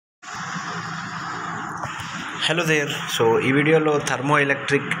Hello there. So ఈ వీడియోలో thermo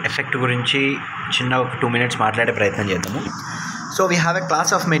electric effect గురించి చిన్న ఒక 2 minutes మాట్లాడే ప్రయత్నం చేద్దాము. So we have a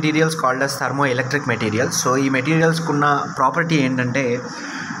class of materials called us thermo electric materials. So ఈ మెటీరియల్స్కి ఉన్న ప్రాపర్టీ ఏంటంటే,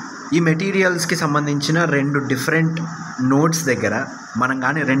 ఈ మెటీరియల్స్కి సంబంధించిన 2 డిఫరెంట్ నోడ్స్ దగ్గర మనం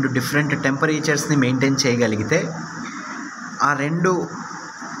కానీ 2 డిఫరెంట్ టెంపరేచర్స్ని మెయింటైన్ చేయగలిగితే, ఆ 2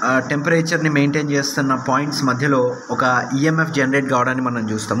 టెంపరేచర్ని మెయింటైన్ చేస్తున్న పాయింట్స్ మధ్యలో ఒక ఈఎంఎఫ్ జనరేట్ కావడాన్ని మనం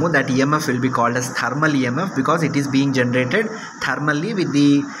చూస్తాము. That EMF will be called us thermal EMF because it is being generated thermally with the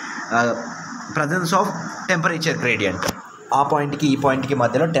presence of temperature gradient. ఆ పాయింట్కి ఈ పాయింట్కి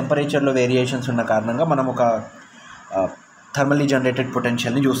మధ్యలో టెంపరేచర్లో వేరియేషన్స్ ఉన్న కారణంగా మనం ఒక థర్మల్లీ జనరేటెడ్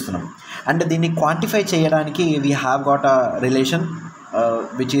పొటెన్షియల్ని చూస్తున్నాం. అండ్ దీన్ని క్వాంటిఫై చేయడానికి we have got a relation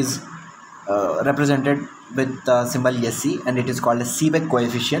which is represented with symbol SC, and it is called as Seebeck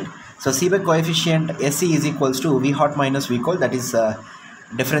coefficient. So Seebeck coefficient SC is equals to V hot minus V cold, that is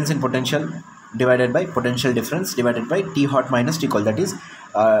difference in potential divided by potential difference divided by T hot minus T cold, that is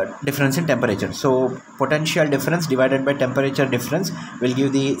difference in temperature. So potential difference divided by temperature difference will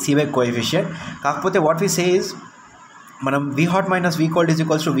give the Seebeck coefficient. కాకపోతే what we say is, మనం V hot minus V cold is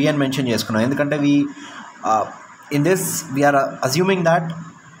equals to V అని mention చేసుకున్నాం. ఎందుకంటే in this we are assuming that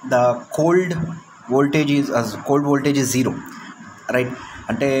the cold voltage is 0, right.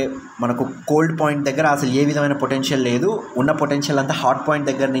 అంటే మనకు cold point దగ్గర అసలు ఏ విధమైన పొటెన్షియల్ లేదు. ఉన్న పొటెన్షియల్ అంతా హాట్ పాయింట్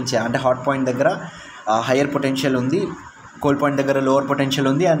దగ్గర నుంచే, అంటే హాట్ పాయింట్ దగ్గర హయ్యర్ పొటెన్షియల్ ఉంది, కోల్డ్ పాయింట్ దగ్గర లోవర్ పొటెన్షియల్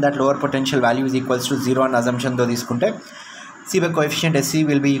ఉంది, and that lower potential value is equals to 0 అన్న అజంప్షన్తో తీసుకుంటే Seebeck coefficient SC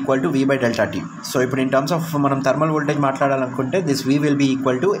will be equal to V by delta T. So ఇప్పుడు ఇన్ టర్మ్స్ ఆఫ్ మనం thermal voltage మాట్లాడాలనుకుంటే this V will be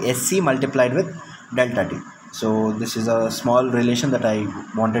equal to SC multiplied with delta T. So this is a small relation that I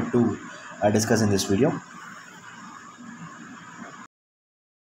wanted to discuss in this video.